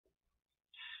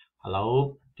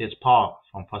Hello, this is Paul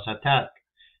from Foresight Tech.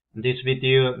 In this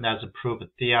video, let's prove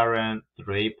Theorem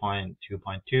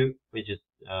 3.2.2, which is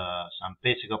some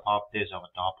basic properties of a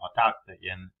dot product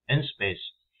in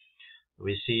N-space.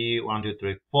 We see 1, 2,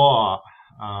 3, 4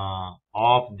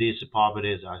 of these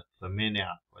properties are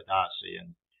familiar with us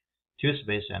in 2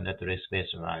 space and 3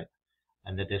 space, right?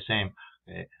 And they're the same.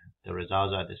 Okay? The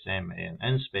results are the same in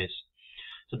N-space.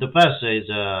 So the first is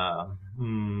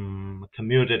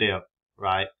commutative,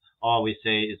 right? Or we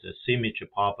say is a symmetry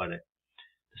property.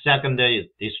 The second is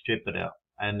distributive,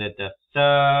 and the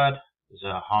third is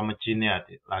a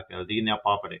homogeneity, like a linear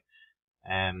property,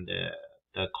 and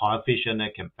the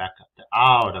coefficient can back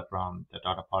out from the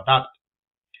dot product.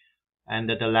 And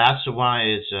the last one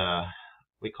is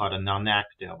we call the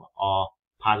non-negative or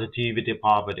positivity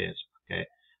properties. Okay,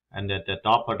 and the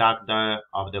dot product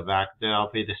of the vector of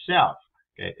itself,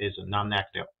 okay, is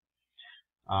non-negative.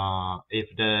 If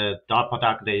the dot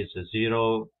product is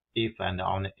 0 if and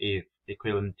only if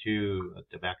equivalent to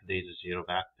the vector is 0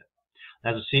 vector.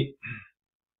 Let's see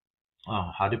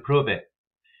how to prove it.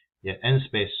 Yeah,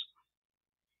 N-space.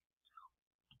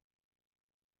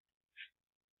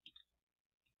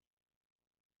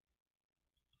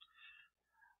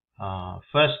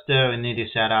 First, we need to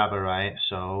set up, right?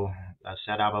 So let's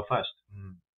set up first.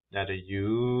 That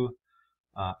U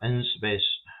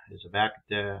N-space is a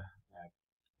vector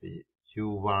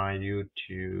U1,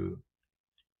 U2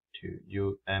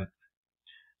 to Un.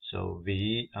 So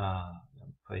V,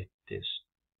 put this.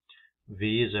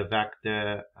 V is a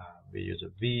vector. We use a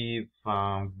V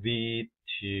from V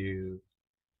to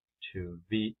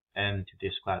Vn to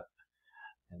describe,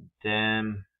 and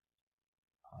then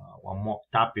one more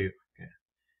W. Okay,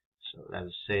 so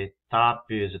let's say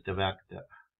W is the vector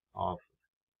of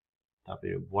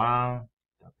W1,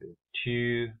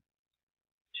 W2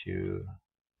 to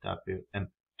Wn,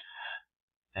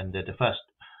 and the first,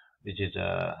 which is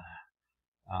a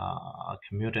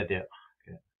commutative.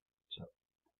 Okay, so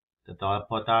the dot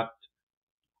product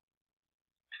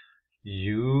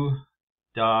U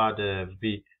dot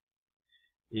V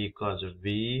equals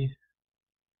V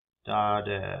dot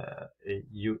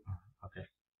U. Okay,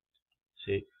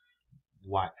 see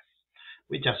Y.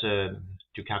 We just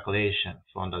do calculation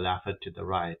from the left to the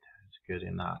right. It's good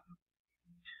enough.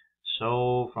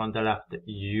 So from the left,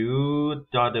 U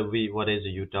dot V. What is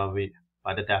U dot V?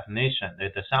 By the definition,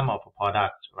 it's the sum of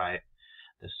products, right?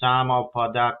 The sum of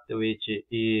product, which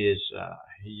is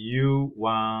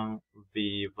U1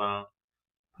 V1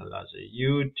 plus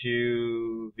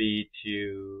U2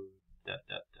 V2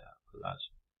 plus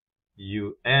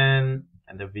UN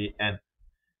and the Vn,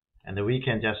 and we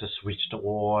can just switch the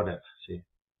order. See,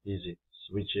 easy,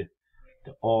 switch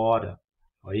the order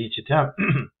for each term.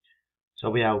 So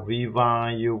we have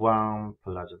V1 U1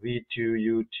 plus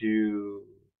V2 U2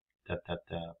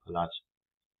 plus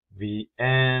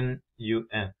Vn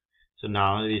Un. So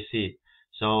now we see.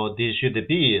 So this should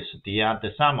be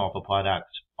the sum of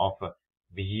products of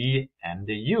V and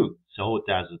U. So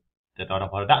that's the dot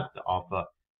product of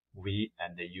V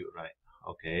and U, right?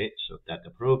 Okay, so that's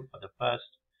the proof for the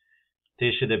first.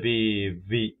 This should be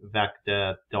V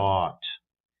vector dot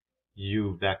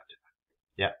U vector.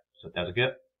 Yeah, so that's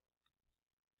good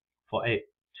for A.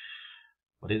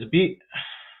 What is B?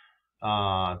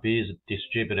 B is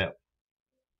distributive.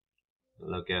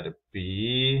 Look at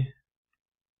B,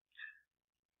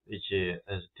 which is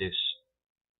this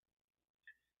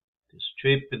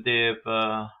distributive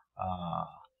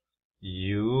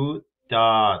U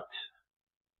dot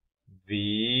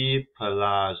V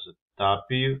plus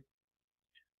W.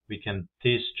 We can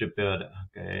distribute,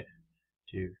 okay,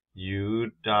 to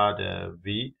U dot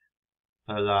V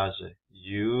plus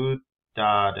U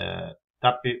dot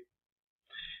W.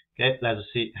 Okay, let's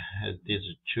see if this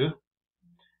is true.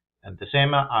 And the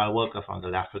same, I work from the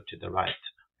left to the right.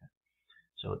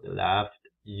 So the left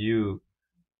U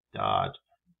dot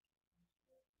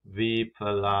V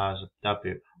plus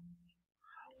W.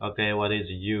 Okay, what is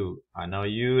U? I know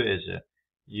U is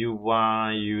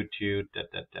U1, U2,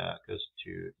 goes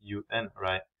to UN,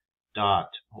 right? Dot,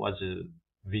 what's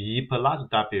V plus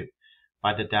W?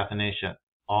 By the definition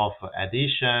of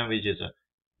addition, which is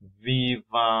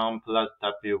V1 plus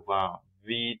W1,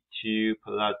 V2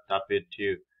 plus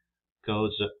W2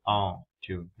 goes on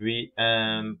to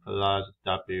Vn plus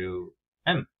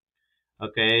Wn.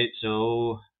 Okay,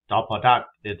 so dot product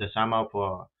is the sum of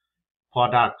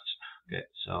products. Okay,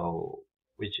 so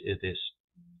which is this?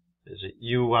 This is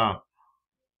U1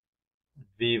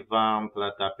 V1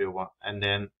 plus W1, and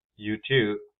then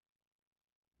U2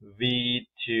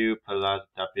 V2 plus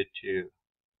W2,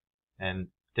 and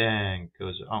then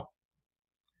goes on.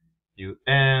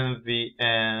 un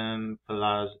vn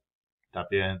plus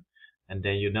wn, and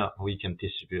then we can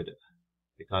distribute it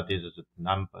because this is the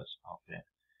numbers of it.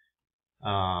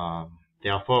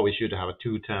 Therefore, we should have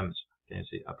two terms. Can you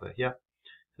see up here?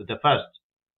 So the first,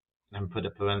 let me put a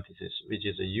parenthesis, which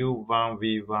is a u1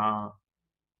 v1,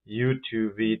 u2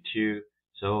 v2.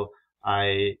 So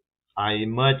I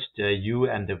merge the u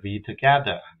and the v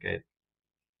together, okay,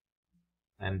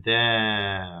 and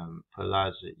then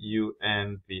plus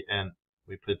un vn.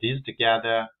 We put these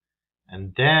together,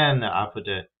 and then I put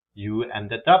the u and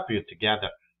the w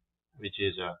together, which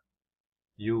is a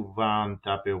u1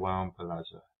 w1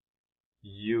 plus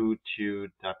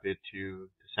u2 w2,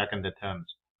 the second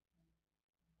terms,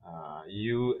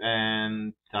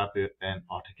 un wn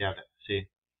altogether. See,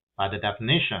 by the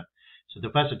definition. So the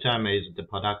first term is the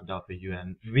product of u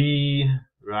and v,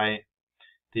 right?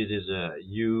 This is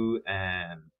u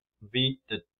and v,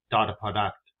 the dot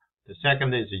product. The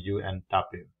second is u and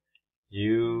w,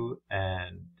 u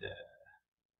and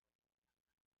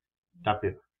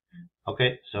w.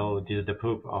 Okay, so this is the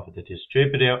proof of the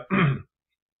distributive.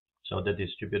 So the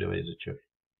distributive is true.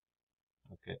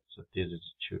 Okay, so this is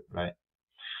true, right?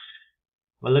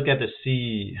 Well, look at the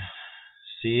C.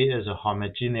 C is a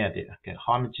homogeneity. Okay,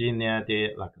 homogeneity,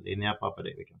 like linear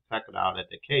property, we can factor out at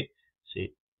the K.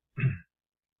 C.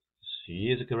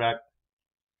 C is correct.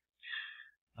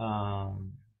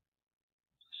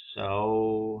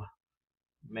 So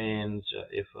means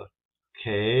if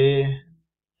K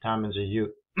times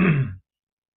U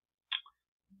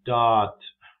dot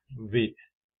V.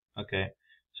 Okay,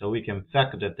 so we can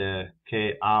factor the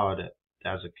K out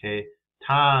as a K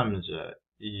times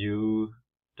U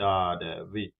dot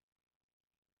V.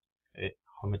 Okay,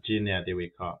 homogeneity we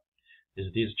call.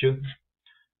 Is this true?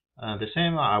 The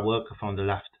same I work from the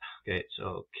left. Okay,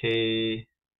 so K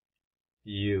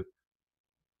U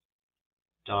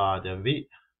dot V,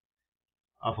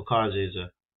 of course, is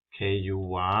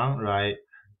KU1, right?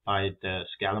 By the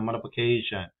scalar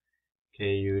multiplication,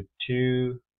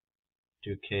 KU2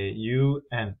 to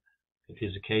KUN, it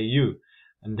is KU,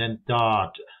 and then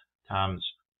dot times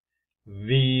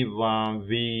V1,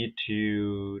 V2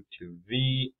 to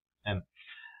Vn.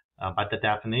 By the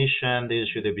definition, this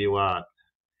should be what?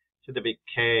 Should be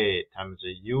K times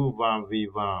U1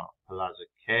 V1 plus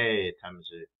K times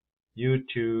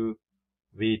U2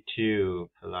 V2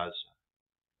 plus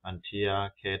until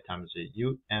K times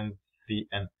UN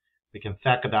Vn. We can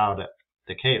factor out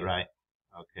the K, right?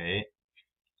 Okay.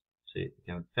 So you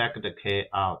can factor the K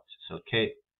out. So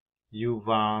K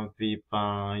U1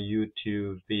 V1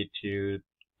 U2 V2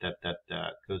 that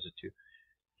goes to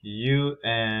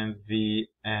UN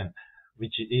Vn,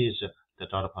 which is the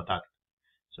dot product.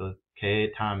 So K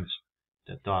times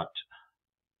the dot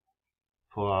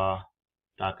for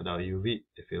dot UV,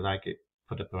 if you like it,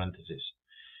 put a parenthesis.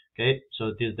 Okay,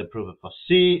 so this is the proof for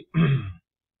C.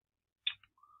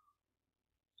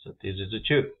 So this is the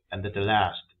true. And the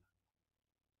last.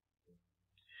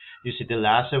 You see the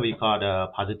last we call the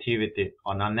positivity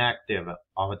or non-negative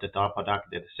of the dot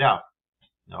product itself.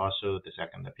 And also the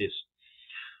second piece.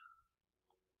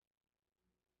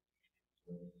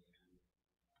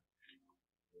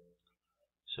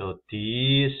 So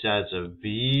D says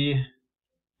V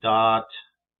dot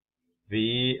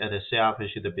V itself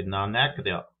should be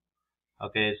non-negative.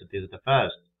 Okay, so this is the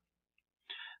first.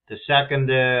 The second,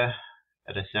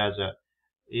 it says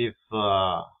if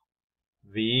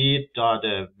V dot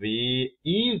V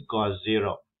equals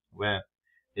 0, when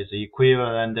it's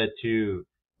equivalent to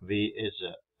V is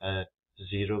a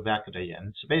 0 vector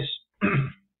in space.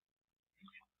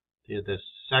 This is the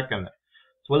second.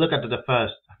 So we'll look at the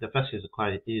first. The first is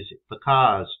quite easy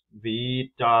because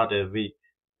V dot V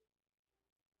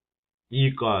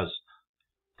equals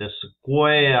the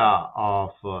square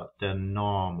of the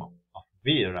norm of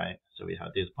V, right? So we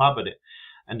have this property.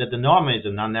 And the norm is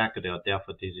non-negative,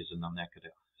 therefore this is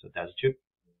non-negative. So that's true.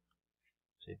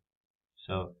 See?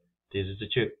 So this is the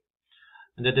true.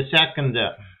 And then the second,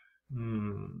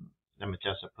 let me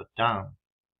just put down.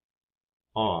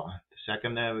 Or the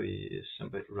second is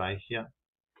simply right here.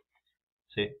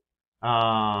 See?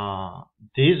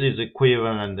 This is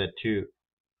equivalent to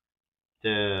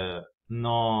the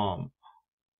norm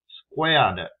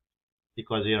squared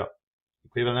equals 0.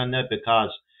 Equivalent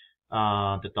because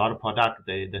the dot product,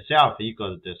 the self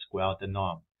equals the square of the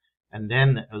norm. And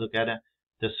then look at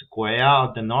the square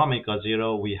of the norm equals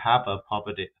 0. We have a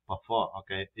property before,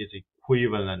 okay, is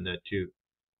equivalent to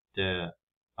the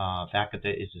vector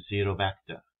is 0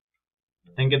 vector.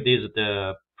 I think this is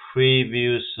the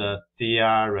previous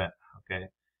theorem, okay.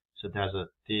 So there's a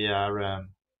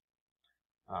theorem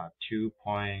 2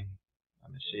 point,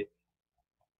 let me see.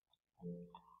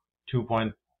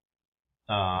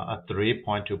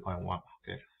 3.2.1.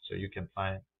 Okay, so you can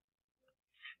find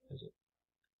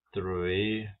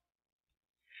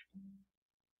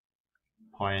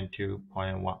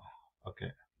 3.2.1.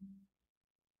 Okay,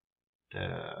 the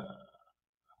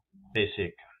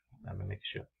basic. Let me make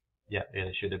sure. Yeah,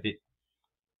 it should be.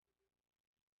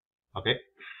 Okay,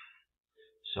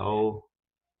 so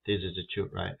this is the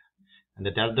truth, right? And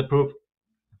that's the proof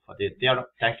for the theorem.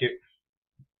 Thank you.